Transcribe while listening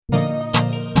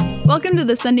Welcome to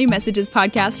the Sunday Messages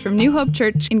podcast from New Hope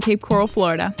Church in Cape Coral,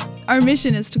 Florida. Our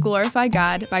mission is to glorify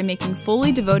God by making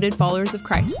fully devoted followers of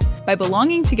Christ, by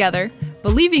belonging together,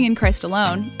 believing in Christ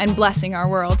alone, and blessing our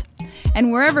world.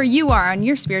 And wherever you are on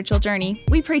your spiritual journey,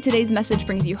 we pray today's message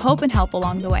brings you hope and help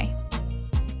along the way.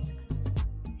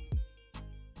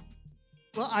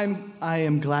 Well, I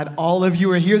am glad all of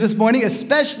you are here this morning,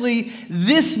 especially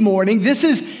this morning. This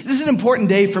is an important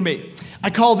day for me. I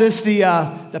call this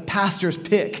the pastor's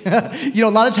pick. A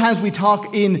lot of times we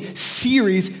talk in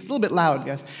series. A little bit loud,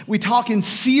 guys. We talk in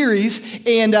series,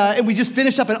 and we just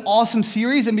finished up an awesome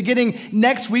series. And beginning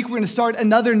next week, we're going to start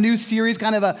another new series,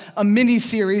 kind of a mini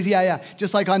series. Yeah.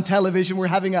 Just like on television, we're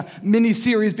having a mini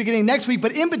series beginning next week.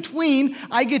 But in between,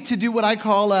 I get to do what I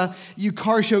call, you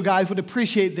car show guys would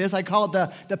appreciate this. I call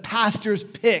it the pastor's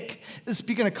pick.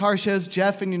 Speaking of car shows,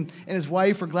 Jeff and his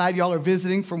wife are glad y'all are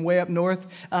visiting from way up north.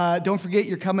 Don't forget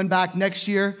you're coming back next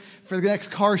year for the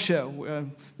next car show.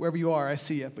 Wherever you are, I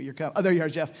see you, but you're coming. Oh, there you are,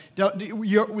 Jeff.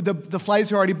 The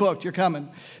flights are already booked. You're coming.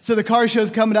 So the car show's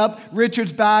coming up.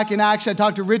 Richard's back in action. I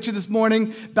talked to Richard this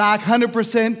morning. Back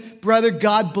 100%. Brother,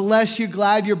 God bless you.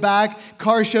 Glad you're back.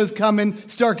 Car show's coming.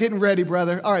 Start getting ready,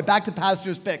 brother. All right, back to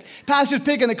Pastor's Pick. Pastor's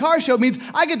Pick in the car show means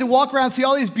I get to walk around and see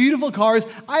all these beautiful cars.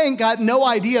 I ain't got no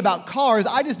idea about cars.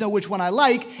 I just know which one I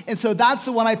like, and so that's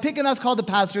the one I pick, and that's called the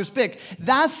Pastor's Pick.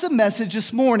 That's the message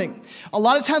this morning. A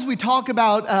lot of times we talk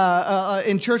about,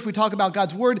 in church, we talk about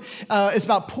God's Word. It's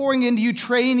about pouring into you,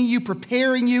 training you,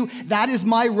 preparing you. That is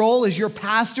my role as your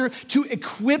pastor, to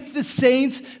equip the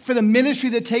saints for the ministry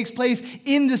that takes place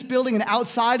in this building and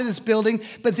outside of this building.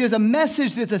 But there's a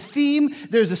message, there's a theme,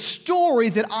 there's a story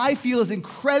that I feel is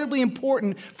incredibly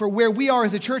important for where we are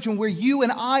as a church and where you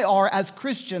and I are as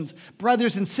Christians,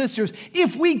 brothers and sisters.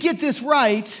 If we get this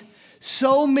right,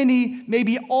 so many,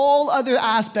 maybe all other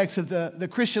aspects of the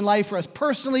Christian life for us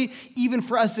personally, even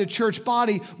for us as a church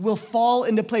body, will fall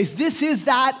into place. This is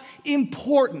that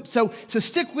important. So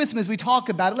stick with me as we talk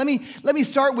about it. Let me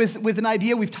start with an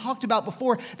idea we've talked about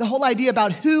before, the whole idea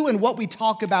about who and what we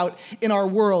talk about in our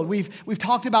world. We've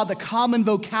talked about the common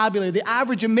vocabulary. The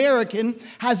average American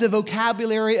has a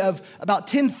vocabulary of about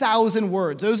 10,000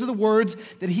 words. Those are the words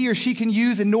that he or she can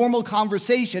use in normal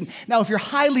conversation. Now, if you're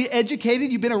highly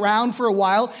educated, you've been around for a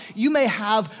while, you may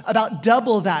have about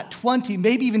double that, 20,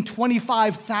 maybe even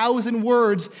 25,000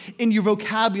 words in your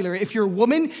vocabulary. If you're a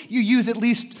woman, you use at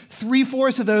least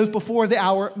 3/4 of those before the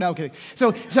hour. No, I'm kidding.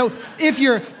 So if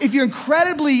you're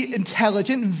incredibly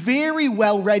intelligent and very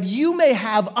well read, you may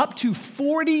have up to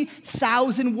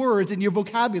 40,000 words in your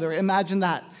vocabulary. Imagine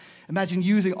that. Imagine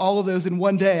using all of those in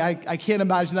one day. I can't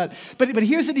imagine that. But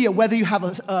here's the deal. Whether you have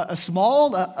a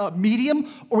small, a medium,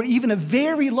 or even a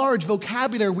very large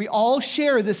vocabulary, we all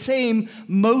share the same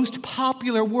most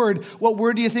popular word. What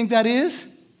word do you think that is?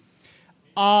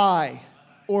 I.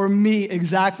 Or me.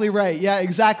 Exactly right. Yeah,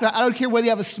 exactly. I don't care whether you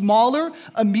have a smaller,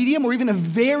 a medium, or even a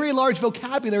very large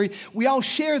vocabulary. We all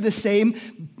share the same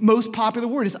most popular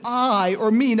word. It's I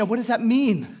or me. Now, what does that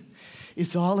mean?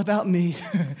 It's all about me.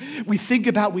 We think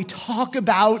about, we talk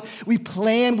about, we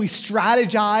plan, we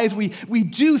strategize, we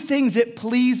do things that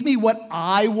please me, what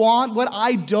I want, what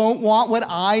I don't want, what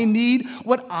I need,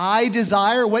 what I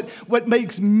desire, what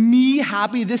makes me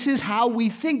happy. This is how we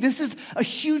think. This is a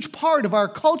huge part of our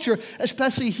culture,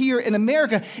 especially here in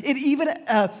America. It even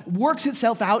works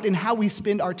itself out in how we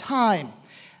spend our time,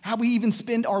 how we even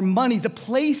spend our money, the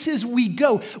places we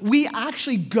go. We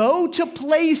actually go to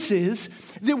places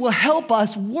that will help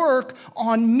us work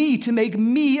on me to make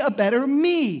me a better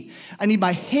me. I need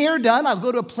my hair done. I'll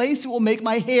go to a place that will make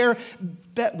my hair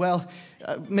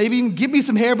maybe even give me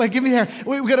some hair, but give me hair.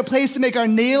 We go to a place to make our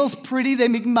nails pretty. They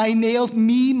make my nails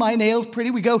pretty.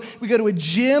 We go to a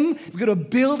gym. We go to a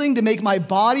building to make my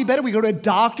body better. We go to a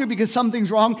doctor because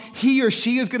something's wrong. He or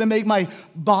she is going to make my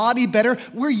body better.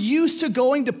 We're used to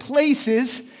going to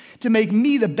places to make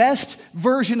me the best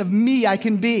version of me I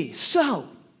can be. So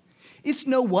it's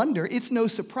no wonder, it's no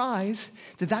surprise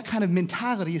that kind of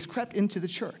mentality has crept into the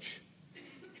church.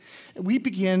 We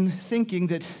begin thinking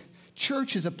that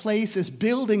church is a place, this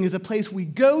building is a place we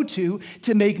go to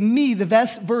make me the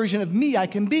best version of me I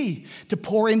can be, to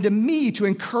pour into me, to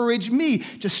encourage me,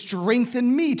 to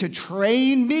strengthen me, to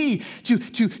train me,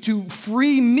 to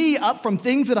free me up from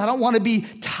things that I don't want to be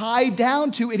tied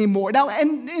down to anymore. Now,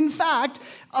 and in fact,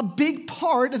 a big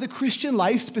part of the Christian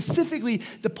life, specifically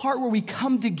the part where we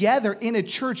come together in a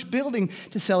church building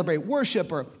to celebrate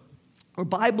worship or or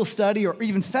Bible study or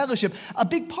even fellowship, a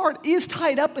big part is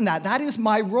tied up in that. That is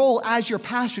my role as your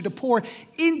pastor, to pour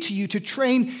into you, to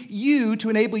train you, to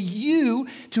enable you,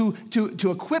 to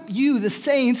equip you, the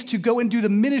saints, to go and do the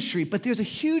ministry. But there's a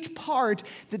huge part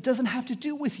that doesn't have to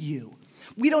do with you.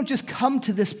 We don't just come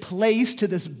to this place, to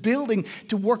this building,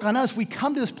 to work on us. We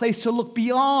come to this place to look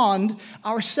beyond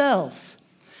ourselves.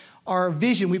 Our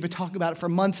vision, we've been talking about it for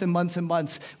months and months and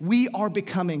months. We are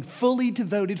becoming fully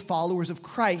devoted followers of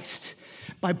Christ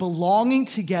by belonging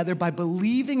together, by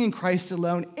believing in Christ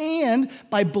alone, and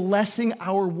by blessing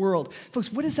our world.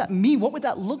 Folks, what does that mean? What would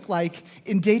that look like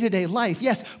in day-to-day life?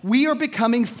 Yes, we are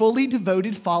becoming fully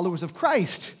devoted followers of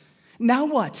Christ. Now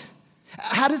what?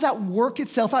 How does that work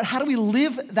itself out? How do we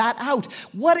live that out?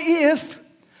 What if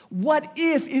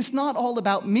it's not all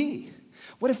about me?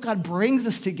 What if God brings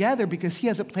us together because he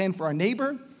has a plan for our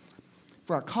neighbor,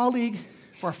 for our colleague,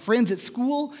 for our friends at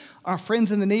school, our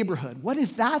friends in the neighborhood? What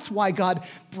if that's why God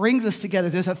brings us together?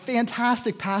 There's a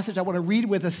fantastic passage I want to read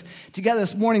with us together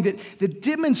this morning that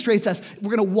demonstrates us.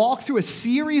 We're going to walk through a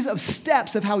series of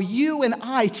steps of how you and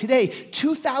I today,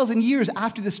 2,000 years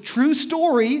after this true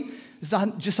story, it's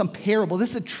not just some parable, this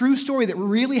is a true story that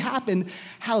really happened,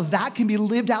 how that can be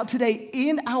lived out today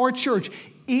in our church,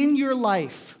 in your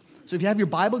life. So if you have your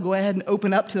Bible, go ahead and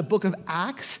open up to the book of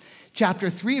Acts, chapter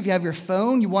 3. If you have your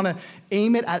phone, you want to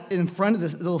aim it in front of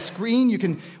the little screen. You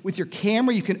can, with your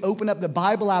camera, you can open up the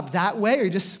Bible app that way, or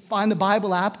just find the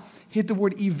Bible app, hit the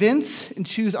word events, and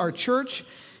choose our church.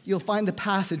 You'll find the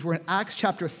passage. We're in Acts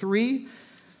chapter 3,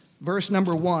 verse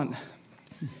number 1.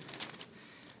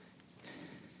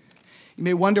 You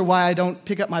may wonder why I don't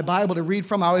pick up my Bible to read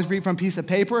from. I always read from a piece of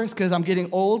paper. It's because I'm getting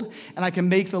old, and I can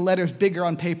make the letters bigger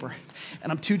on paper.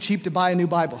 And I'm too cheap to buy a new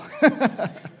Bible.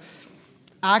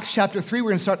 Acts chapter 3,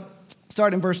 we're going to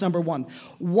start in verse number 1.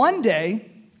 One day,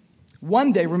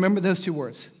 remember those two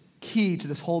words, key to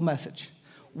this whole message.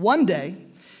 One day,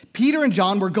 Peter and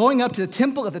John were going up to the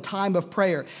temple at the time of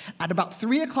prayer at about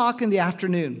 3 o'clock in the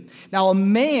afternoon. Now, a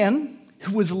man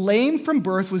who was lame from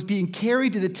birth was being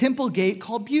carried to the temple gate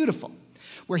called Beautiful,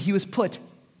 where he was put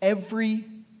every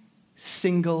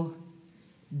single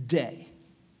day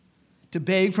to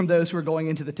beg from those who were going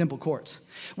into the temple courts.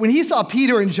 When he saw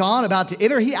Peter and John about to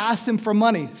enter, he asked them for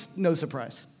money. No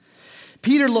surprise.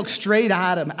 Peter looked straight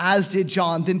at him, as did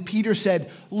John. Then Peter said,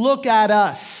 "Look at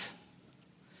us."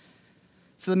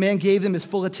 So the man gave them his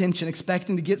full attention,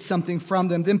 expecting to get something from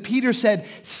them. Then Peter said,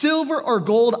 "Silver or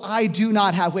gold I do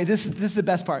not have." Wait, this is the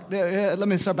best part. Let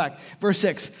me start back. Verse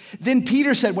 6. Then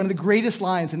Peter said, one of the greatest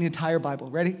lines in the entire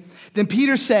Bible. Ready? Then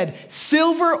Peter said,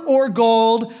 "Silver or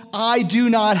gold I do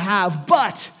not have,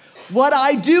 but what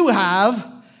I do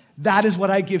have, that is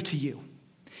what I give to you.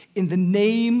 In the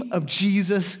name of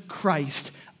Jesus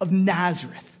Christ of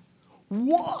Nazareth,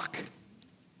 walk."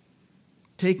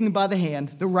 Taking him by the hand,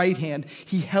 the right hand,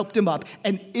 he helped him up,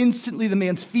 and instantly the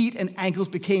man's feet and ankles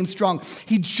became strong.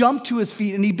 He jumped to his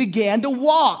feet and he began to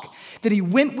walk. Then he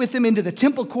went with him into the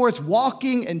temple courts,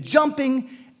 walking and jumping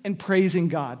and praising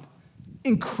God.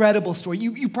 Incredible story.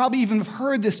 You probably even have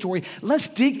heard this story. Let's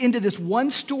dig into this one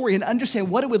story and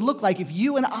understand what it would look like if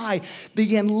you and I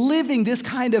began living this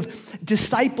kind of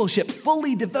discipleship,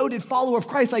 fully devoted follower of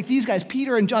Christ like these guys,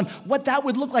 Peter and John, what that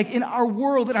would look like in our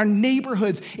world, in our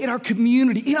neighborhoods, in our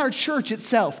community, in our church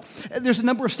itself. There's a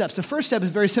number of steps. The first step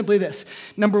is very simply this.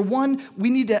 Number one,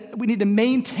 we need to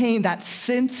maintain that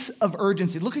sense of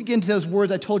urgency. Look again to those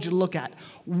words I told you to look at.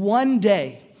 One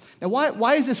day. Now,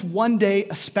 why is this one day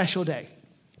a special day?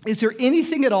 Is there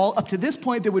anything at all up to this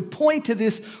point that would point to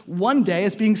this one day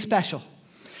as being special?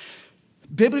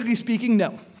 Biblically speaking,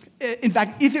 no. In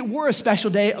fact, if it were a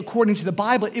special day, according to the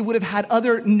Bible, it would have had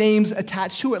other names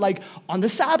attached to it, like on the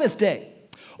Sabbath day,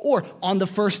 or on the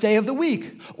first day of the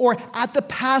week, or at the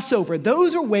Passover.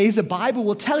 Those are ways the Bible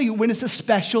will tell you when it's a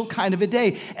special kind of a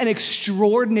day, an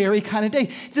extraordinary kind of day.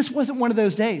 This wasn't one of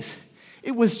those days.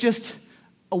 It was just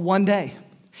a one day.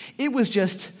 It was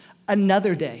just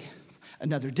another day.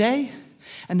 Another day,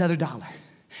 another dollar.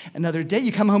 Another day,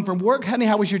 you come home from work, honey,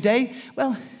 how was your day?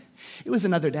 Well, it was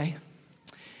another day.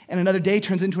 And another day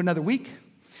turns into another week.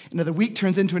 Another week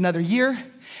turns into another year.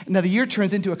 Another year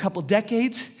turns into a couple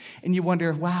decades. And you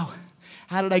wonder, wow,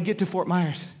 how did I get to Fort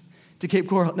Myers? To Cape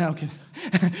Coral? No,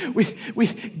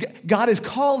 God is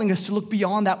calling us to look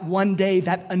beyond that one day,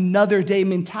 that another day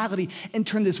mentality, and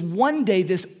turn this one day,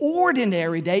 this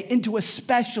ordinary day, into a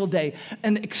special day,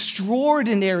 an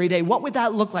extraordinary day. What would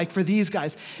that look like for these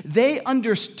guys? They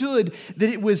understood that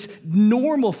it was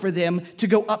normal for them to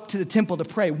go up to the temple to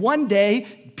pray. One day,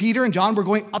 Peter and John were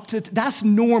going up to, that's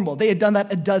normal. They had done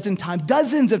that a dozen times,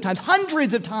 dozens of times,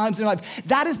 hundreds of times in their life.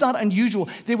 That is not unusual.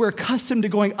 They were accustomed to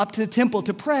going up to the temple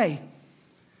to pray.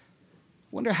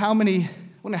 Wonder how many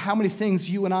things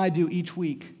you and I do each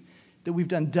week that we've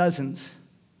done dozens,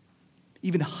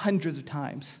 even hundreds of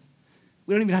times.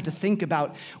 We don't even have to think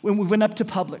about when we went up to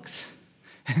Publix.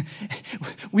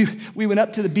 we went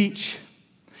up to the beach.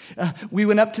 We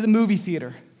went up to the movie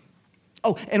theater.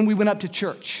 Oh, and we went up to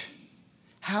church.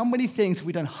 How many things have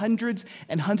we done? Hundreds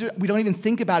and hundreds. We don't even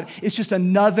think about it. It's just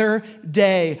another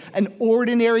day, an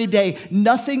ordinary day.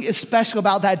 Nothing is special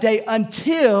about that day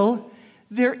until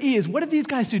there is. What did these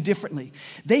guys do differently?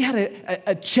 They had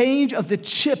a change of the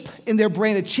chip in their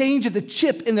brain, a change of the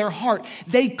chip in their heart.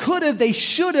 They could have, they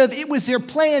should have. It was their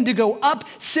plan to go up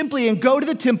simply and go to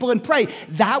the temple and pray.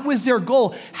 That was their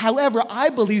goal. However, I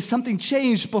believe something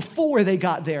changed before they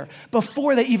got there,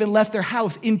 before they even left their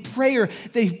house. In prayer,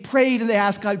 they prayed and they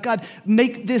asked God, God,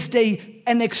 make this day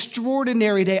an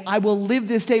extraordinary day. I will live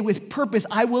this day with purpose.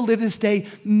 I will live this day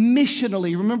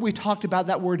missionally. Remember, we talked about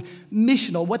that word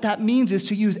missional. What that means is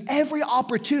to use every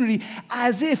opportunity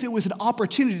as if it was an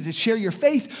opportunity to share your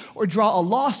faith or draw a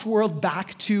lost world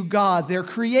back to God, their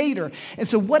creator. And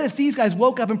so what if these guys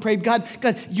woke up and prayed, God,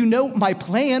 you know my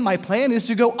plan. My plan is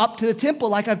to go up to the temple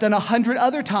like I've done 100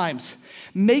 other times.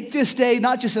 Make this day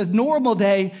not just a normal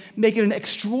day, make it an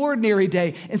extraordinary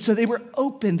day. And so they were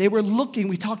open. They were looking.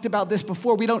 We talked about this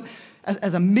before. We don't,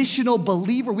 as a missional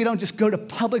believer, we don't just go to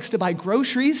Publix to buy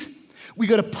groceries. We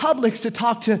go to Publix to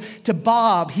talk to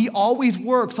Bob. He always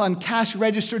works on cash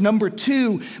register number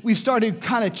 2. We started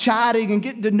kind of chatting and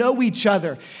getting to know each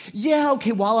other. Yeah,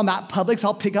 okay, while I'm at Publix,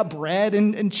 I'll pick up bread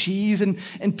and cheese and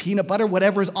peanut butter,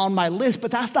 whatever's on my list.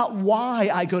 But that's not why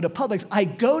I go to Publix. I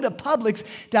go to Publix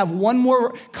to have one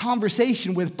more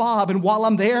conversation with Bob. And while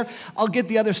I'm there, I'll get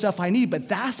the other stuff I need. But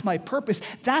that's my purpose.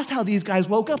 That's how these guys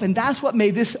woke up. And that's what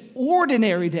made this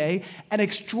ordinary day an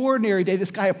extraordinary day.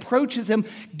 This guy approaches him,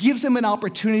 gives him an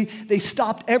opportunity. They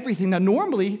stopped everything. Now,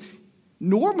 normally,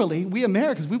 we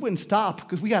Americans, we wouldn't stop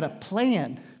because we got a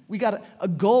plan. We got a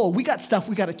goal. We got stuff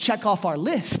we got to check off our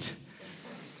list.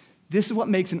 This is what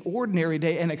makes an ordinary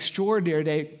day an extraordinary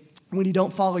day when you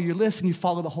don't follow your list and you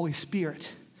follow the Holy Spirit.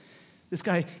 This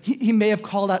guy, he may have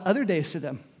called out other days to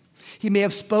them. He may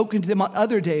have spoken to them on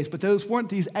other days, but those weren't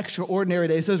these extraordinary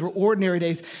days. Those were ordinary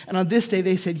days. And on this day,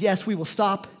 they said, yes, we will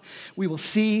stop. We will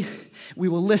see. We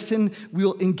will listen. We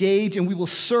will engage, and we will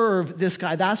serve this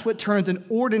guy. That's what turns an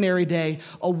ordinary day,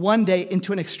 a one day,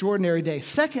 into an extraordinary day.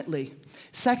 Secondly,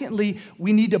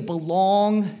 we need to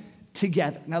belong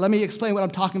together. Now, let me explain what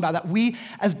I'm talking about. That we,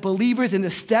 as believers in the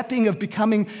stepping of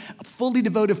becoming a fully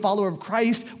devoted follower of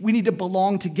Christ, we need to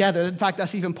belong together. In fact,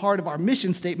 that's even part of our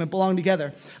mission statement, belong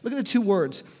together. Look at the two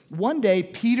words. One day,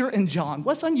 Peter and John.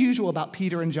 What's unusual about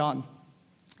Peter and John?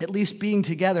 At least being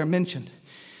together mentioned.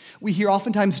 We hear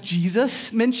oftentimes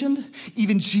Jesus mentioned,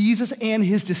 even Jesus and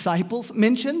his disciples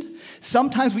mentioned.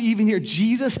 Sometimes we even hear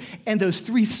Jesus and those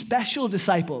 3 special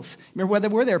disciples. Remember where they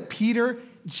were? They're Peter,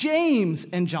 James,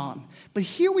 and John. But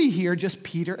here we hear just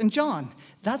Peter and John.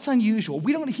 That's unusual.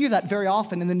 We don't hear that very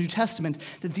often in the New Testament,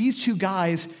 that these 2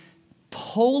 guys,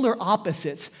 polar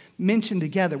opposites, mentioned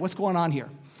together. What's going on here?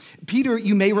 Peter,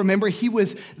 you may remember, he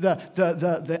was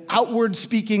the outward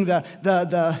speaking,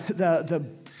 the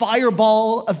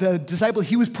fireball of the disciples.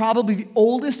 He was probably the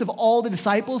oldest of all the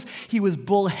disciples. He was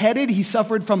bullheaded. He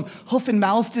suffered from hoof and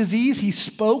mouth disease. He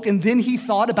spoke and then he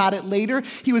thought about it later.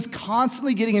 He was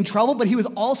constantly getting in trouble, but he was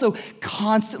also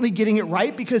constantly getting it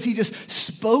right because he just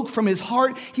spoke from his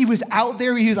heart. He was out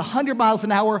there. He was 100 miles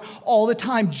an hour all the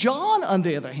time. John, on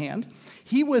the other hand,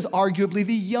 he was arguably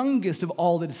the youngest of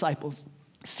all the disciples.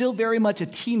 Still very much a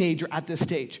teenager at this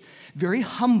stage. Very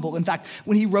humble. In fact,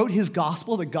 when he wrote his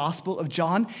gospel, the Gospel of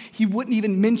John, he wouldn't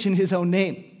even mention his own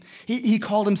name. He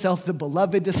called himself the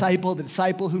beloved disciple, the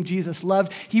disciple whom Jesus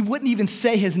loved. He wouldn't even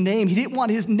say his name. He didn't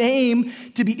want his name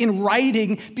to be in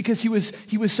writing because he was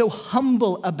so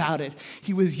humble about it.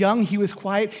 He was young. He was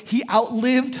quiet. He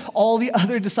outlived all the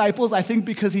other disciples, I think,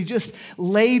 because he just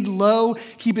laid low,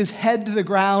 keep his head to the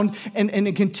ground,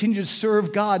 and continued to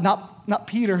serve God. Not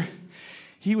Peter.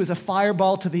 He was a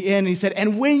fireball to the end. And he said,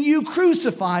 and when you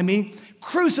crucify me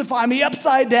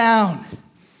upside down.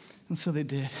 And so they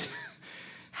did.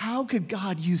 How could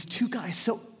God use 2 guys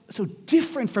so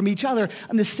different from each other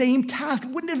on the same task? It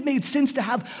wouldn't have made sense to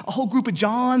have a whole group of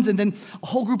Johns and then a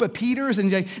whole group of Peters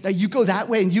and you go that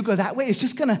way and you go that way. It's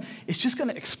just gonna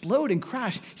explode and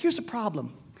crash. Here's the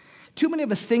problem. Too many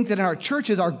of us think that in our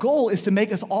churches, our goal is to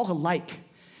make us all alike.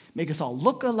 make us all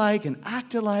look alike and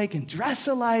act alike and dress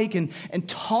alike and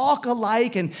talk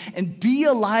alike and be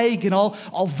alike and all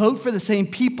vote for the same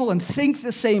people and think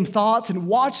the same thoughts and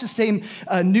watch the same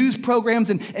news programs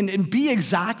and be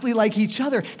exactly like each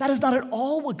other. That is not at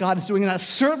all what God is doing, and that's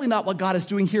certainly not what God is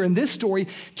doing here in this story.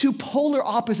 Two polar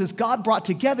opposites God brought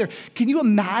together. Can you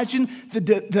imagine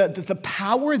the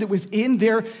power that was in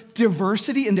their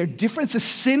diversity and their difference, the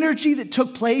synergy that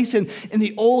took place in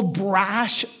the old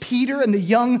brash Peter and the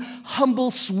young,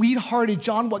 humble, sweethearted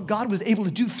John, what God was able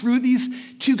to do through these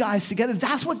two guys together?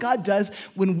 That's what God does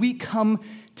when we come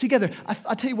together.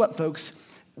 I'll tell you what, folks,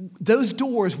 those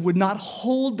doors would not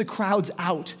hold the crowds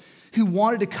out who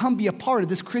wanted to come be a part of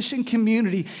this Christian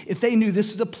community if they knew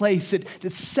this was a place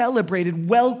that celebrated,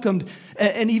 welcomed,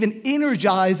 and even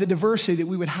energized the diversity that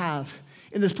we would have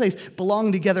in this place.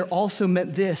 Belonging together also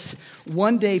meant this.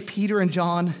 One day, Peter and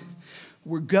John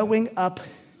were going up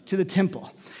to the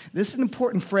temple. This is an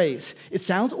important phrase. It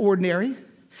sounds ordinary.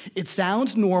 It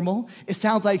sounds normal. It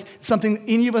sounds like something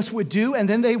any of us would do, and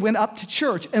then they went up to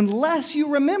church. Unless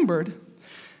you remembered,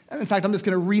 in fact, I'm just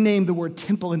going to rename the word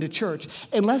temple into church,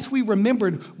 unless we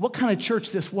remembered what kind of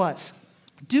church this was.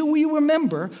 Do we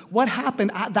remember what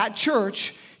happened at that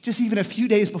church just even a few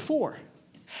days before?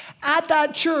 At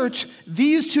that church,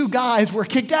 these two guys were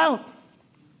kicked out.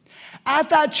 At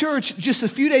that church, just a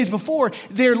few days before,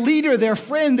 their leader, their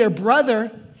friend, their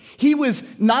brother, he was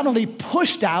not only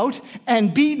pushed out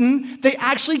and beaten, they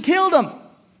actually killed him.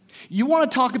 You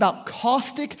want to talk about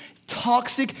caustic,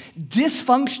 toxic,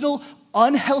 dysfunctional,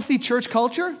 unhealthy church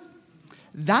culture?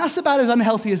 That's about as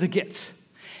unhealthy as it gets.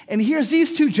 And here's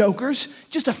these two jokers,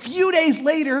 just a few days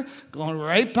later, going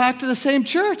right back to the same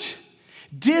church.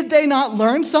 Did they not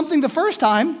learn something the first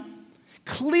time?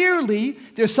 Clearly,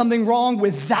 there's something wrong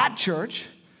with that church.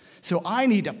 So I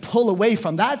need to pull away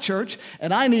from that church,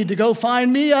 and I need to go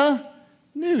find me a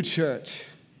new church.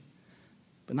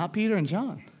 But not Peter and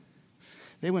John.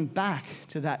 They went back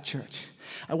to that church.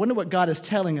 I wonder what God is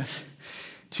telling us.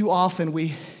 Too often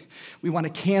we want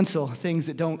to cancel things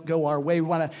that don't go our way. We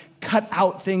want to cut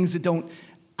out things that don't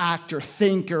act or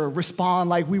think or respond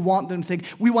like we want them to think.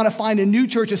 We want to find a new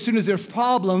church as soon as there's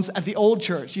problems at the old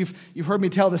church. You've heard me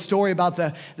tell the story about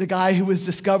the guy who was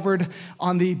discovered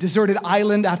on the deserted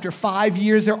island after 5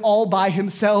 years. They're all by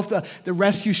himself. The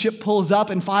rescue ship pulls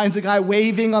up and finds the guy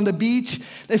waving on the beach.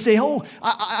 They say, "Oh,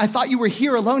 I thought you were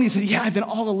here alone." He said, "Yeah, I've been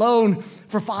all alone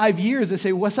for 5 years." They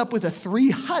say, "What's up with the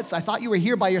 3 huts? I thought you were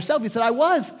here by yourself." He said, "I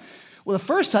was." "Well, the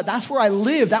first hut, that's where I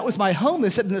lived. That was my home."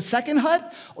 They said, "In the second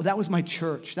hut, oh, that was my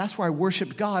church. That's where I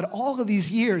worshiped God all of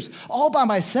these years, all by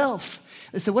myself."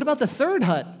 They said, "What about the third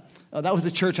hut?" "Oh, that was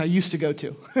the church I used to go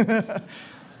to."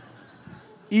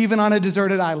 Even on a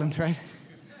deserted island, right?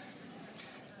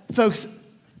 Folks,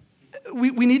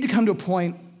 we need to come to a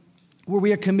point where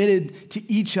we are committed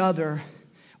to each other,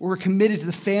 where we're committed to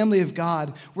the family of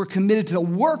God, we're committed to the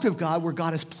work of God where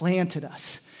God has planted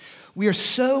us. We are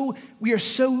so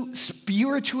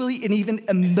spiritually and even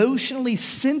emotionally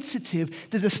sensitive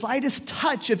that the slightest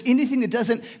touch of anything that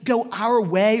doesn't go our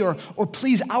way or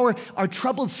please our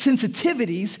troubled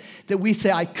sensitivities that we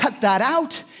say, "I cut that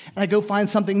out and I go find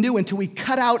something new," until we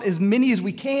cut out as many as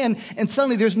we can, and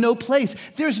suddenly there's no place.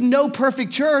 There's no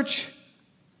perfect church.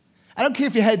 I don't care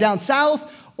if you head down south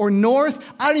or north.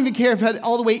 I don't even care if you head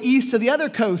all the way east to the other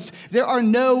coast. There are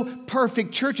no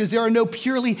perfect churches. There are no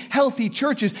purely healthy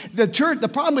churches. The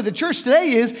problem with the church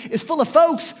today is full of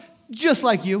folks just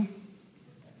like you.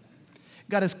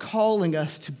 God is calling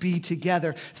us to be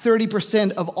together.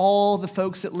 30% of all the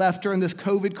folks that left during this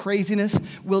COVID craziness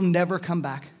will never come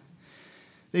back.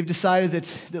 They've decided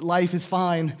that life is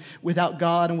fine without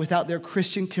God and without their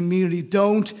Christian community.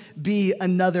 Don't be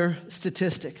another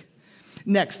statistic.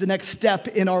 Next, the next step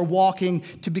in our walking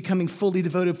to becoming fully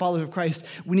devoted followers of Christ,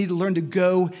 we need to learn to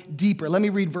go deeper. Let me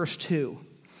read verse 2.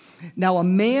 "Now a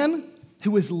man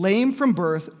who was lame from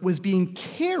birth was being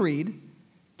carried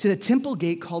to the temple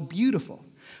gate called Beautiful,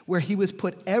 where he was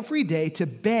put every day to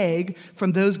beg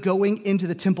from those going into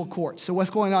the temple courts." So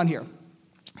what's going on here?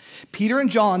 Peter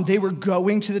and John, they were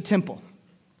going to the temple.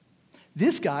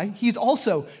 This guy, he's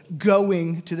also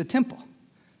going to the temple.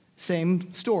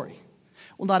 Same story.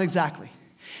 Well, not exactly.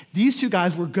 These two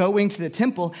guys were going to the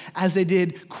temple as they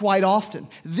did quite often.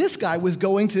 This guy was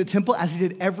going to the temple as he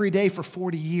did every day for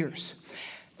 40 years.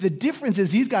 The difference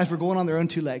is these guys were going on their own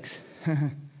 2 legs.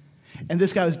 And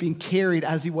this guy was being carried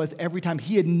as he was every time.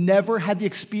 He had never had the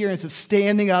experience of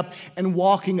standing up and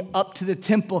walking up to the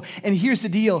temple. And here's the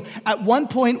deal. At one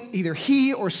point, either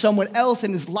he or someone else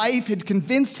in his life had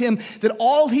convinced him that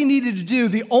all he needed to do,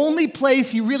 the only place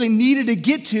he really needed to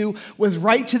get to, was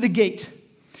right to the gate.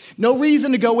 No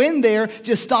reason to go in there,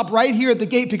 just stop right here at the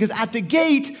gate, because at the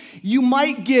gate, you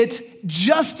might get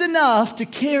just enough to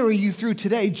carry you through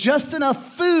today, just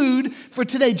enough food for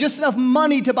today, just enough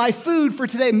money to buy food for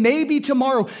today, maybe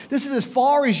tomorrow. This is as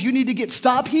far as you need to get.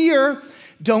 Stop here,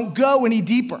 don't go any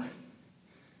deeper.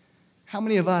 How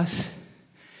many of us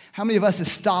have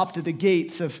stopped at the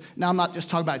gates of, now I'm not just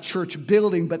talking about a church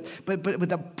building, but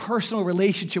with a personal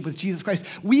relationship with Jesus Christ.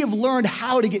 We have learned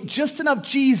how to get just enough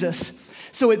Jesus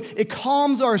so it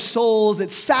calms our souls,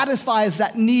 it satisfies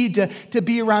that need to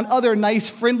be around other nice,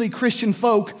 friendly Christian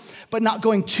folk, but not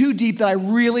going too deep that I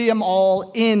really am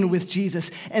all in with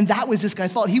Jesus. And that was this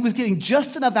guy's fault. He was getting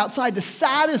just enough outside to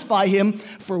satisfy him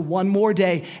for one more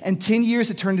day. And 10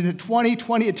 years, it turned into 20,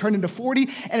 it turned into 40.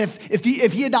 And if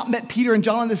he had not met Peter and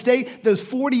John on this day, those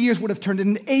 40 years would have turned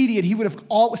into 80, and he would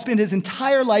have spent his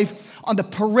entire life on the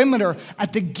perimeter,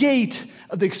 at the gate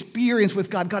of the experience with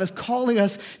God. God is calling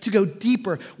us to go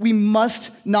deeper. We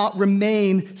must not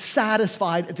remain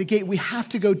satisfied at the gate. We have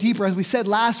to go deeper. As we said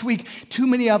last week, too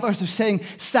many of us are saying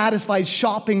satisfied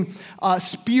shopping,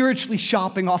 spiritually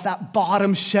shopping off that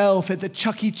bottom shelf at the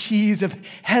Chuck E. Cheese of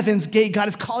Heaven's Gate. God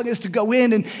is calling us to go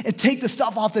in and take the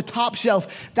stuff off the top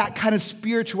shelf. That kind of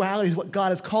spirituality is what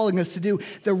God is calling us to do.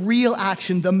 The real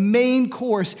action, the main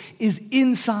course is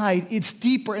inside. It's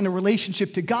deeper in a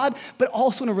relationship to God, but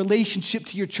also in a relationship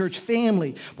to your church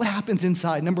family. What happens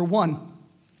inside? Number one,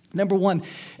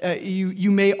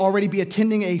 you may already be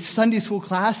attending a Sunday school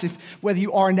class. Whether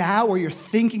you are now or you're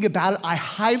thinking about it, I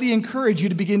highly encourage you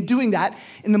to begin doing that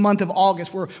in the month of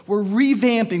August. We're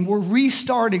revamping, we're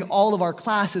restarting all of our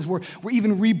classes. We're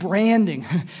even rebranding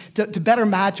to better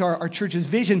match our church's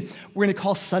vision. We're going to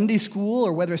call Sunday school,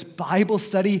 or whether it's Bible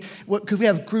study, because we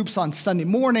have groups on Sunday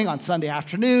morning, on Sunday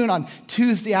afternoon, on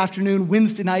Tuesday afternoon,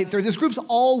 Wednesday night, Thursday. There's groups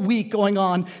all week going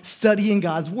on studying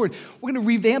God's Word. We're going to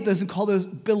revamp those and call those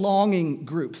belonging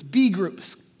groups, B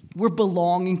groups. We're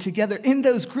belonging together. In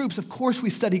those groups, of course, we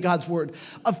study God's Word.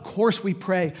 Of course, we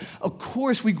pray. Of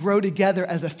course, we grow together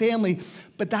as a family.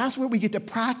 But that's where we get to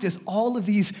practice all of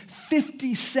these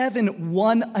 57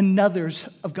 one another's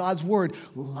of God's Word.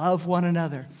 Love one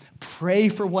another. Pray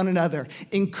for one another.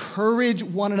 Encourage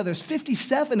one another. There's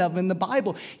 57 of them in the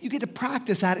Bible. You get to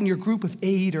practice that in your group of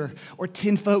 8 or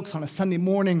 10 folks on a Sunday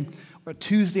morning, or a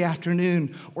Tuesday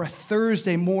afternoon, or a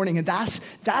Thursday morning. And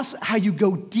that's how you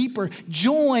go deeper.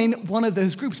 Join one of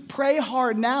those groups. Pray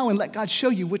hard now and let God show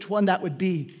you which one that would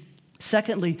be.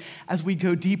 Secondly, as we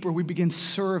go deeper, we begin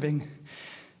serving.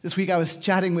 This week I was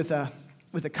chatting with a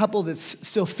couple that's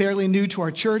still fairly new to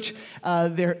our church.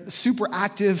 They're super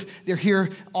active. They're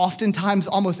here oftentimes,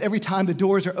 almost every time the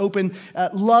doors are open.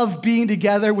 Love being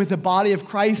together with the body of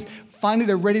Christ. Finally,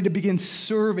 they're ready to begin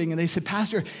serving. And they said,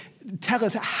 Pastor, tell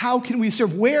us, how can we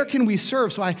serve? Where can we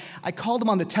serve? So I called them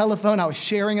on the telephone. I was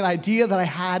sharing an idea that I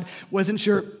had. Wasn't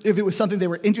sure if it was something they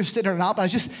were interested in or not, but I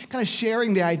was just kind of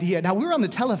sharing the idea. Now, we were on the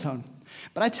telephone,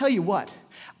 but I tell you what,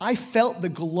 I felt the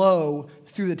glow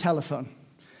through the telephone.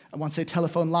 I want to say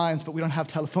telephone lines, but we don't have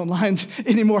telephone lines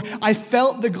anymore. I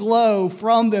felt the glow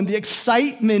from them, the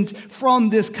excitement from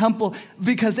this couple,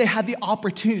 because they had the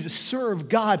opportunity to serve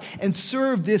God and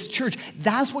serve this church.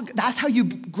 That's how you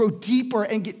grow deeper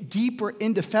and get deeper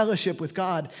into fellowship with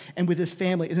God and with His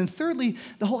family. And then thirdly,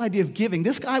 the whole idea of giving.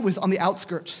 This guy was on the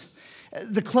outskirts.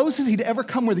 The closest he'd ever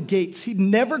come were the gates. He'd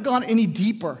never gone any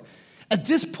deeper. At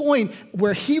this point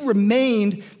where he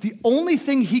remained, the only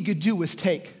thing he could do was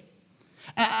take.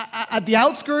 At the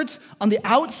outskirts, on the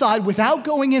outside, without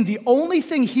going in, the only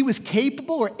thing he was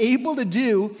capable or able to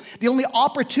do, the only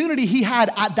opportunity he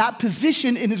had at that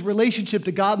position in his relationship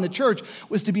to God and the church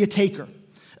was to be a taker.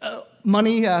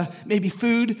 Money, maybe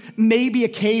food, maybe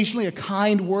occasionally a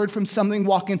kind word from something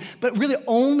walking, but really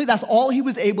only that's all he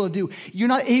was able to do. You're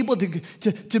not able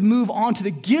to move on to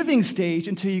the giving stage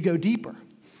until you go deeper.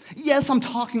 Yes, I'm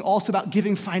talking also about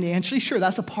giving financially. Sure,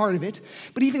 that's a part of it.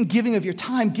 But even giving of your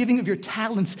time, giving of your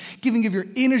talents, giving of your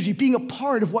energy, being a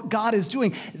part of what God is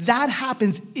doing, that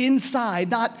happens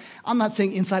inside. I'm not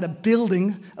saying inside a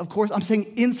building, of course. I'm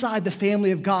saying inside the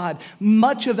family of God.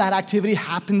 Much of that activity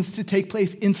happens to take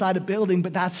place inside a building,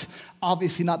 but that's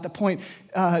obviously not the point.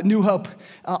 New Hope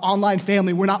online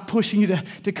family, we're not pushing you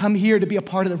to come here to be a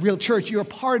part of the real church. You're a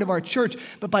part of our church,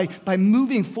 but by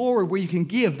moving forward where you can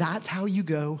give, that's how you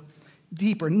go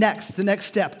deeper. Next, the next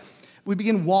step, we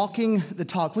begin walking the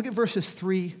talk. Look at verses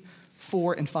 3,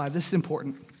 4, and 5. This is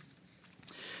important.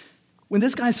 When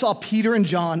this guy saw Peter and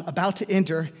John about to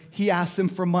enter, he asked them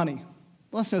for money.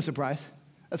 Well, that's no surprise.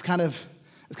 That's kind of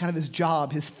his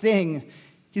job, his thing.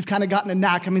 He's kind of gotten a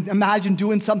knack. I mean, imagine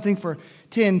doing something for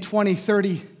 10, 20,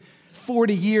 30,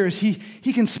 40 years. He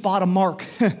can spot a mark.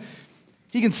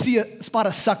 He can spot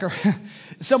a sucker,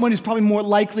 someone who's probably more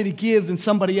likely to give than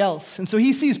somebody else. And so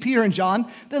he sees Peter and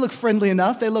John. They look friendly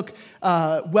enough. They look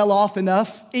well off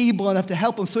enough, able enough to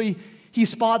help him. So he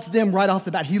spots them right off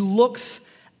the bat. He looks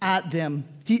at them.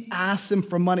 He asks them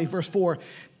for money. Verse 4,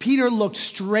 Peter looked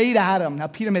straight at him. Now,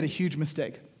 Peter made a huge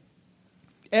mistake.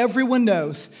 Everyone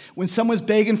knows when someone's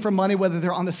begging for money, whether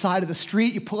they're on the side of the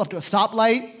street, you pull up to a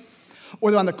stoplight, or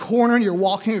they're on the corner and you're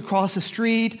walking across the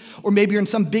street, or maybe you're in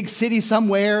some big city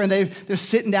somewhere and they're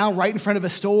sitting down right in front of a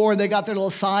store and they got their little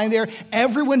sign there.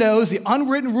 Everyone knows the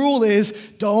unwritten rule is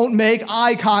don't make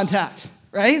eye contact,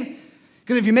 right?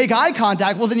 Because if you make eye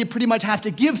contact, well, then you pretty much have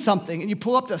to give something. And you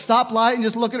pull up to a stoplight and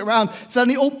just looking around.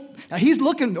 Suddenly, now he's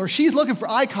looking or she's looking for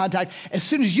eye contact. As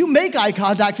soon as you make eye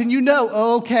contact, then you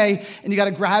know, okay. And you got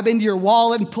to grab into your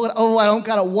wallet and pull it. Oh, I don't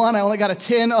got a 1. I only got a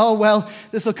 10. Oh, well,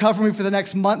 this will cover me for the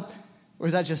next month. Or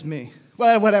is that just me?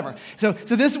 Well, whatever. So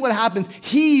this is what happens.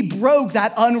 He broke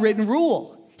that unwritten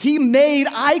rule. He made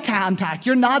eye contact.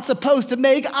 You're not supposed to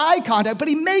make eye contact, but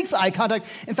he makes eye contact.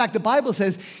 In fact, the Bible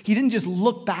says he didn't just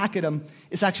look back at him.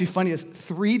 It's actually funny. There's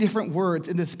 3 different words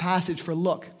in this passage for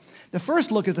look. The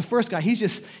first look is the first guy.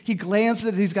 He glances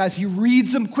at these guys. He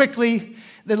reads them quickly.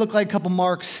 They look like a couple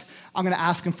marks. I'm going to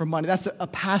ask him for money. That's a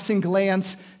passing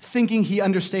glance, thinking he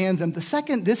understands them. The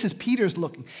second, this is Peter's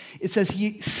looking. It says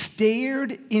he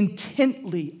stared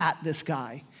intently at this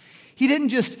guy. He didn't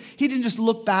just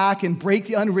look back and break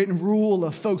the unwritten rule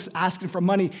of folks asking for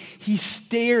money. He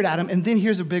stared at him. And then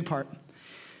here's a big part.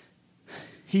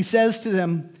 He says to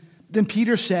them, then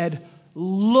Peter said,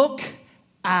 look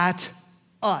at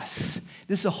us.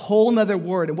 This is a whole nother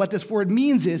word. And what this word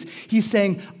means is he's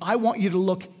saying, I want you to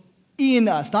look in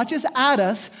us, not just at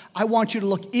us. I want you to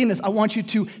look in us. I want you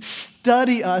to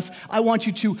study us. I want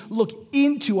you to look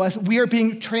into us. We are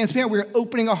being transparent. We're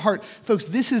opening our heart. Folks,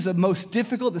 this is the most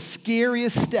difficult, the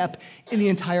scariest step in the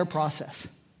entire process.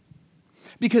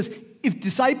 Because if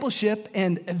discipleship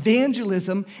and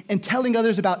evangelism and telling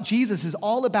others about Jesus is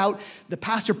all about the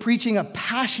pastor preaching a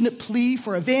passionate plea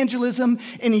for evangelism,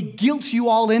 and he guilts you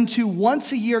all into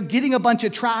once a year getting a bunch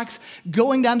of tracts,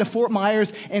 going down to Fort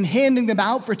Myers and handing them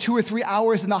out for 2 or 3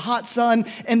 hours in the hot sun,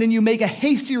 and then you make a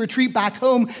hasty retreat back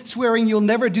home swearing you'll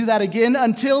never do that again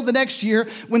until the next year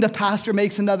when the pastor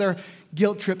makes another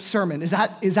guilt trip sermon. Is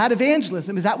that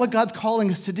evangelism? Is that what God's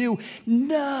calling us to do?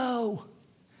 No.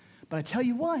 But I tell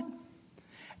you what,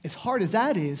 as hard as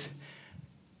that is,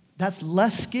 that's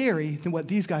less scary than what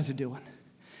these guys are doing.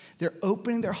 They're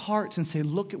opening their hearts and say,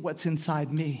 look at what's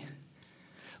inside me.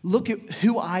 Look at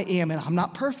who I am, and I'm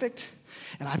not perfect.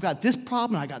 And I've got this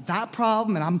problem, and I got that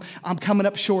problem, and I'm coming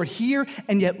up short here,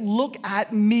 and yet look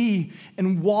at me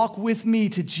and walk with me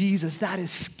to Jesus. That is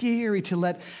scary to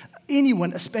let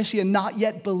anyone, especially a not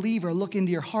yet believer, look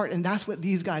into your heart, and that's what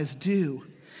these guys do.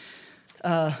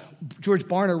 George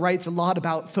Barna writes a lot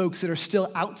about folks that are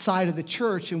still outside of the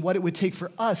church and what it would take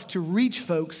for us to reach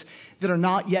folks that are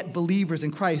not yet believers in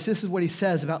Christ. This is what he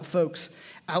says about folks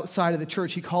outside of the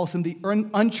church. He calls them the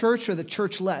unchurched or the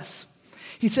churchless.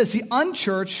 He says the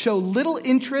unchurched show little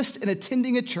interest in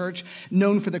attending a church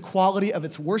known for the quality of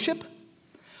its worship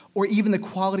or even the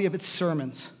quality of its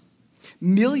sermons.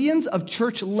 Millions of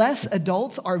church-less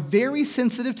adults are very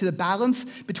sensitive to the balance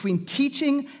between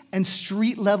teaching and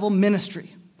street-level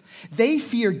ministry. They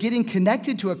fear getting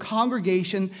connected to a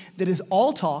congregation that is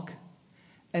all talk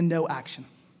and no action.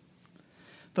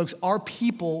 Folks, our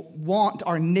people want,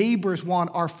 our neighbors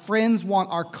want, our friends want,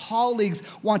 our colleagues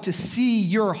want to see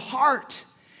your heart.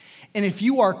 And if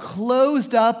you are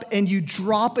closed up and you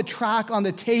drop a tract on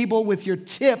the table with your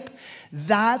tip,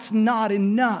 that's not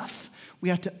enough. We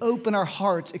have to open our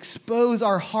hearts, expose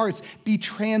our hearts, be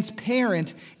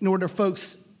transparent in order for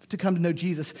folks to come to know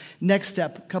Jesus. Next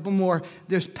step, a couple more.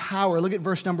 There's power. Look at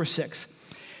verse number 6.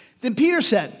 Then Peter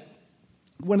said,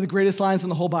 one of the greatest lines in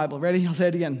the whole Bible. Ready? I'll say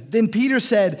it again. Then Peter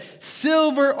said,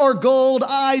 silver or gold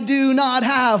I do not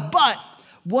have, but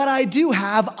what I do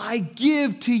have I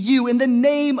give to you in the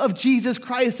name of Jesus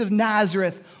Christ of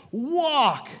Nazareth.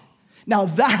 Walk. Now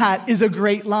that is a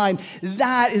great line.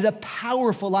 That is a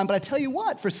powerful line. But I tell you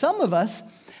what, for some of us,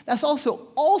 that's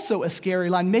also a scary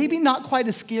line. Maybe not quite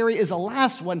as scary as the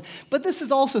last one, but this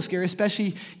is also scary,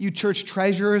 especially you church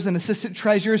treasurers and assistant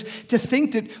treasurers, to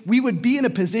think that we would be in a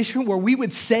position where we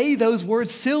would say those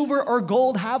words, silver or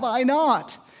gold have I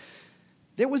not.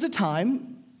 There was a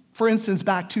time, for instance,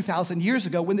 back 2,000 years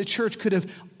ago, when the church could have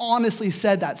honestly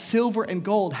said that, silver and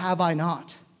gold have I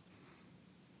not.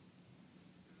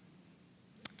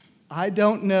 I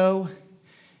don't know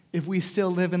if we still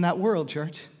live in that world,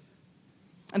 church.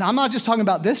 And I'm not just talking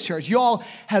about this church. You all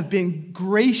have been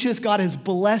gracious. God has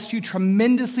blessed you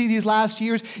tremendously these last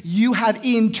years. You have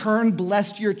in turn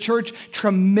blessed your church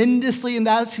tremendously in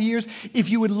those years. If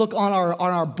you would look on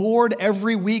our board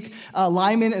every week,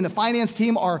 Lyman and the finance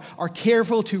team are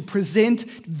careful to present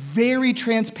very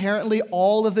transparently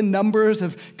all of the numbers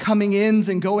of coming ins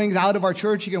and going out of our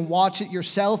church. You can watch it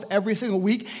yourself every single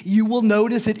week. You will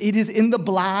notice that it is in the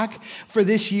black for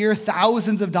this year,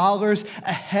 thousands of dollars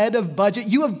ahead of budget.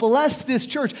 You have blessed this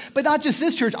church, but not just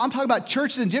this church. I'm talking about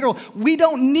churches in general. We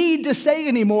don't need to say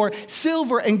anymore,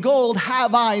 silver and gold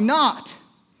have I not.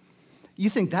 You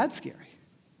think that's scary?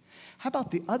 How about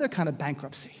the other kind of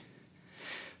bankruptcy?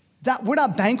 That we're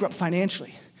not bankrupt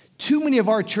financially. Too many of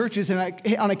our churches, and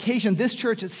on occasion, this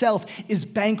church itself is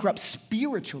bankrupt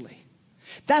spiritually.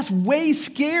 That's way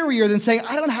scarier than saying,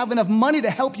 I don't have enough money to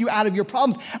help you out of your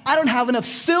problems. I don't have enough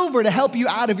silver to help you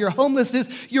out of your homelessness,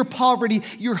 your poverty,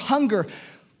 your hunger.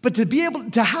 But to be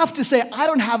able to have to say, I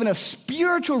don't have enough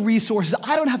spiritual resources,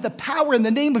 I don't have the power in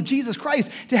the name of Jesus Christ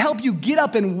to help you get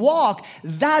up and walk,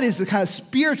 that is the kind of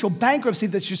spiritual bankruptcy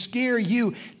that should scare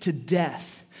you to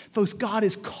death. Folks, God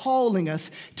is calling us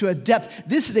to a depth.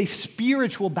 This is a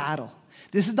spiritual battle.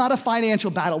 This is not a financial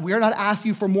battle. We are not asking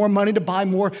you for more money to buy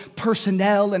more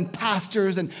personnel and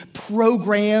pastors and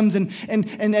programs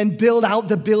and build out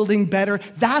the building better.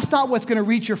 That's not what's going to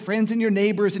reach your friends and your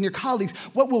neighbors and your colleagues.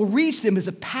 What will reach them is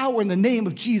the power in the name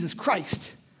of Jesus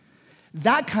Christ.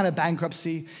 That kind of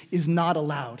bankruptcy is not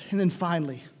allowed. And then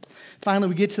finally,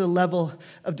 we get to the level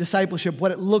of discipleship,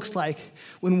 what it looks like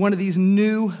when one of these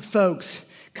new folks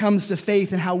comes to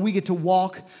faith and how we get to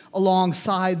walk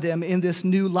alongside them in this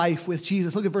new life with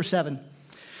Jesus. Look at verse 7.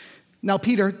 Now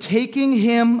Peter, taking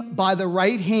him by the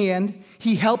right hand,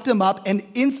 he helped him up, and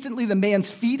instantly the man's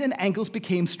feet and ankles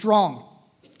became strong.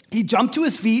 He jumped to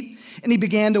his feet and he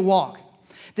began to walk.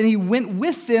 Then he went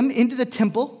with them into the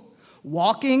temple,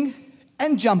 walking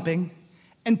and jumping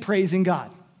and praising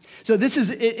God. So this is,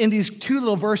 in these two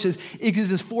little verses, it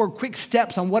gives us 4 quick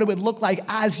steps on what it would look like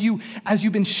as you've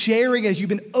been sharing, as you've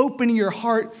been opening your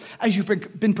heart, as you've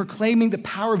been proclaiming the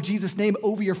power of Jesus' name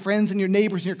over your friends and your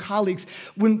neighbors and your colleagues.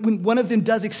 When one of them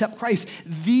does accept Christ,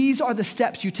 these are the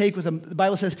steps you take with them. The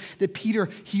Bible says that Peter,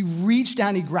 he reached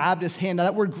down, he grabbed his hand. Now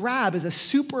that word grab is a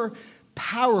super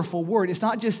powerful word. It's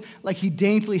not just like he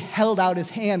daintily held out his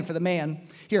hand for the man.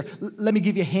 Here, let me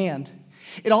give you a hand.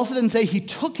 It also doesn't say he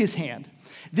took his hand.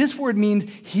 This word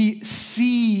means he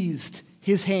seized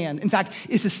his hand. In fact,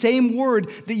 it's the same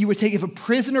word that you would take if a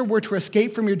prisoner were to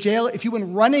escape from your jail. If you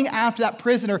went running after that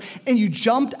prisoner and you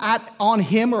jumped on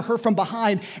him or her from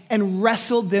behind and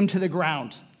wrestled them to the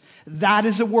ground. That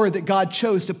is a word that God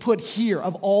chose to put here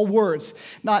of all words.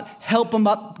 Not help him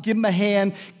up, give him a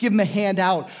hand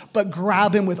out, but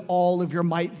grab him with all of your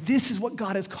might. This is what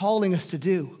God is calling us to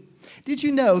do. Did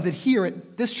you know that here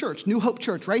at this church, New Hope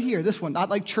Church, right here, this one, not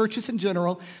like churches in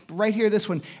general, but right here, this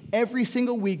one, every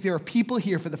single week there are people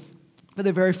here for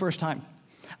the very first time.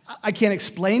 I can't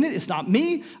explain it. It's not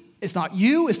me. It's not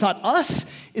you. It's not us.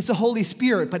 It's the Holy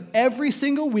Spirit. But every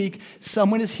single week,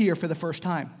 someone is here for the first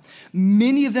time.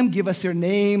 Many of them give us their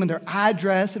name and their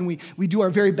address, and we do our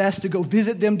very best to go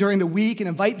visit them during the week and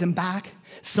invite them back.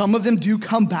 Some of them do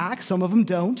come back. Some of them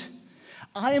don't.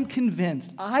 I am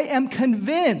convinced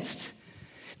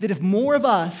that if more of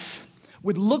us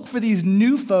would look for these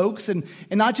new folks and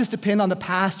not just depend on the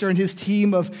pastor and his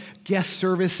team of guest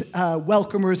service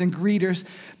welcomers and greeters,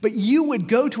 but you would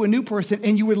go to a new person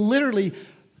and you would literally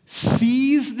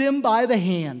seize them by the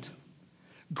hand,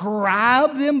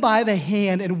 grab them by the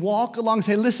hand and walk along and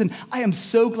say, listen, I am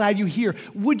so glad you're here.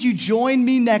 Would you join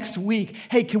me next week?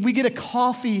 Hey, can we get a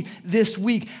coffee this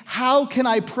week? How can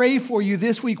I pray for you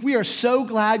this week? We are so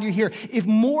glad you're here. If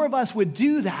more of us would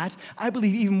do that, I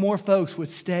believe even more folks would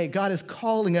stay. God is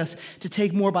calling us to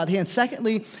take more by the hand.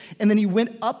 Secondly, and then he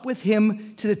went up with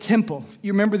him to the temple.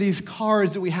 You remember these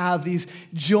cards that we have, these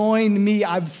join me,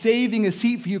 I'm saving a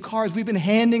seat for you cards. We've been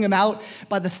handing them out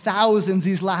by the thousands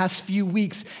these last few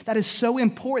weeks. That is so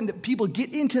important that people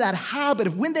get into that habit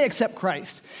of when they accept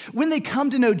Christ, when they come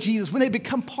to know Jesus, when they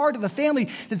become part of a family,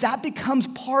 that becomes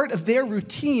part of their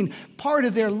routine, part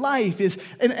of their life is,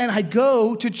 and I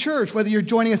go to church, whether you're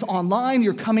joining us online,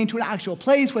 you're coming to an actual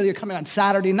place, whether you're coming on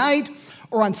Saturday night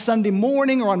or on Sunday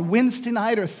morning or on Wednesday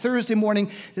night or Thursday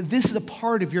morning, that this is a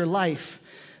part of your life.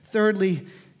 Thirdly,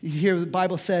 you hear the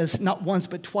Bible says, not once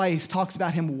but twice, talks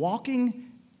about him walking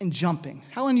and jumping.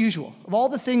 How unusual. Of all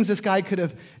the things this guy could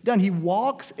have done, he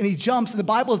walks and he jumps, and the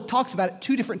Bible talks about it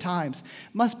 2 different times.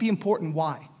 Must be important.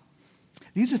 Why?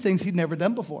 These are things he'd never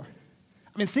done before.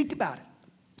 I mean, think about it.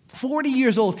 40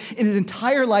 years old, in his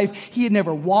entire life, he had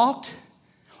never walked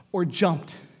or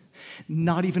jumped,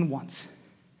 not even once.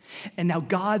 And now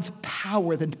God's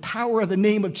power, the power of the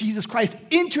name of Jesus Christ,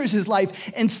 enters his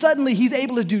life, and suddenly he's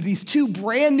able to do these two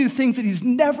brand new things that he's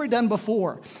never done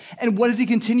before. And what does he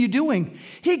continue doing?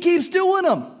 He keeps doing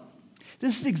them.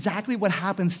 This is exactly what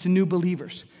happens to new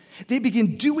believers. They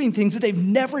begin doing things that they've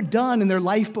never done in their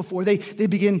life before. They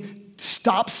begin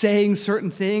stop saying certain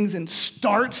things and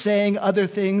start saying other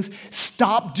things,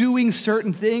 stop doing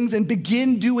certain things and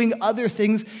begin doing other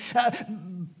things,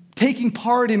 taking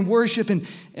part in worship and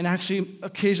actually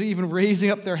occasionally even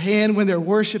raising up their hand when they're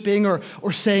worshiping or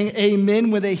saying amen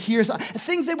when they hear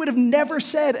things they would have never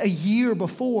said a year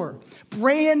before.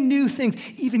 Brand new things.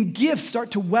 Even gifts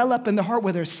start to well up in the heart,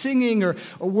 whether they're singing or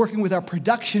working with our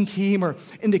production team or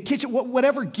in the kitchen,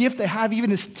 whatever gift they have, even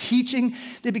as teaching,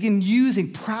 they begin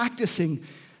using, practicing,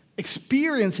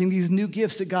 experiencing these new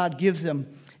gifts that God gives them.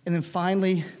 And then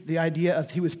finally, the idea of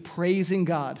he was praising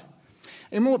God.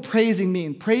 And remember what praising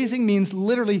means. Praising means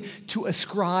literally to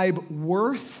ascribe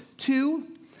worth to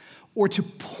or to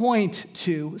point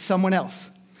to someone else.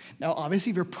 Now, obviously,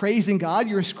 if you're praising God,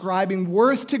 you're ascribing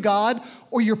worth to God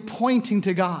or you're pointing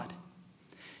to God.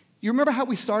 You remember how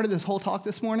we started this whole talk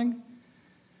this morning?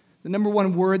 The number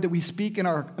one word that we speak in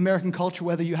our American culture,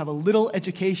 whether you have a little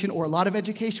education or a lot of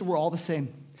education, we're all the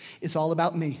same. It's all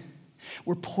about me.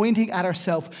 We're pointing at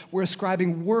ourselves. We're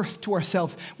ascribing worth to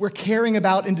ourselves. We're caring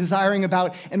about and desiring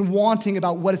about and wanting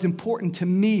about what is important to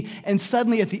me. And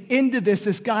suddenly at the end of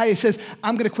this guy says,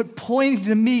 I'm going to quit pointing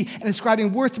to me and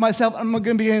ascribing worth to myself. I'm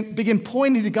going to begin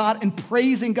pointing to God and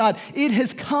praising God. It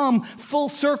has come full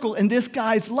circle in this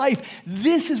guy's life.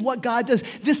 This is what God does.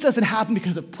 This doesn't happen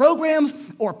because of programs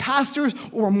or pastors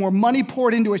or more money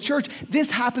poured into a church. This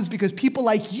happens because people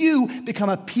like you become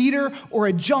a Peter or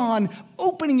a John,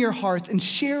 opening your hearts and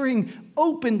sharing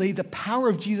openly the power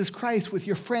of Jesus Christ with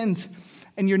your friends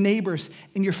and your neighbors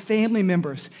and your family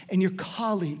members and your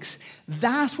colleagues.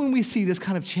 That's when we see this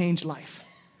kind of changed life.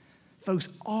 Folks,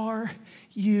 are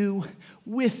you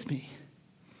with me?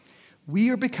 We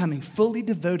are becoming fully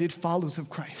devoted followers of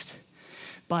Christ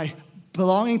by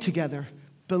belonging together,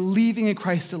 believing in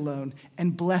Christ alone,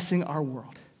 and blessing our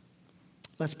world.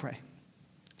 Let's pray.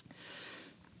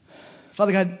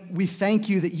 Father God, we thank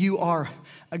you that you are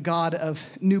a God of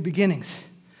new beginnings.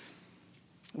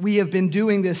 We have been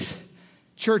doing this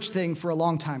church thing for a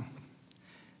long time,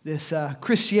 this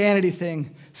Christianity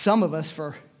thing, some of us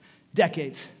for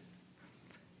decades.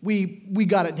 We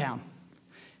got it down.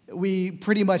 We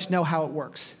pretty much know how it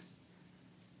works.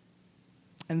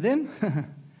 And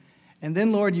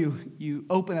then, Lord, you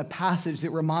open a passage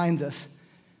that reminds us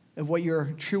of what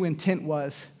your true intent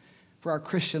was for our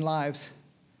Christian lives.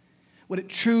 What it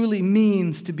truly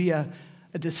means to be a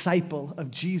disciple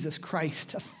of Jesus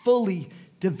Christ, a fully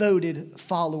devoted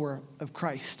follower of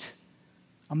Christ,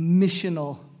 a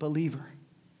missional believer.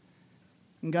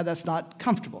 And God, that's not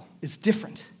comfortable. It's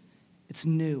different. It's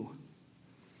new.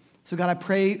 So God, I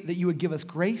pray that you would give us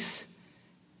grace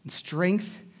and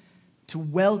strength to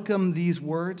welcome these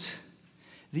words,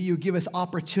 that you would give us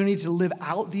opportunity to live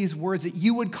out these words, that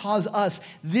you would cause us,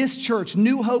 this church,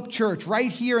 New Hope Church, right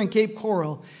here in Cape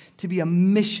Coral, to be a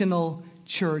missional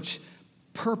church,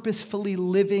 purposefully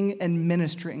living and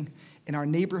ministering in our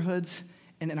neighborhoods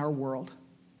and in our world.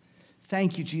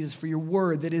 Thank you, Jesus, for your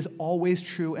word that is always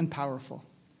true and powerful.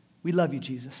 We love you,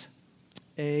 Jesus.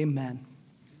 Amen.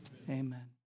 Amen.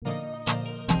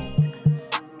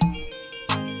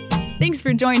 Thanks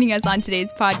for joining us on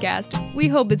today's podcast. We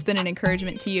hope it's been an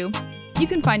encouragement to you. You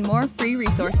can find more free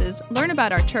resources, learn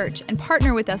about our church, and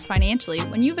partner with us financially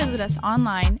when you visit us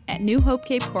online at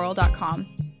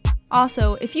newhopecapecoral.com.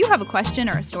 Also, if you have a question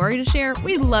or a story to share,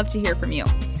 we'd love to hear from you.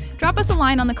 Drop us a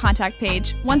line on the contact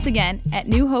page, once again, at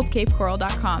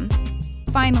newhopecapecoral.com.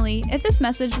 Finally, if this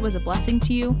message was a blessing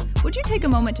to you, would you take a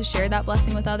moment to share that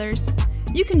blessing with others?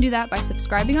 You can do that by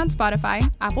subscribing on Spotify,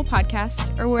 Apple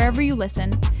Podcasts, or wherever you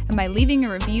listen, and by leaving a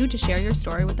review to share your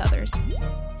story with others.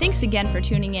 Thanks again for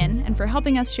tuning in and for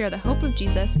helping us share the hope of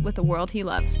Jesus with the world he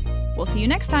loves. We'll see you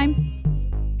next time.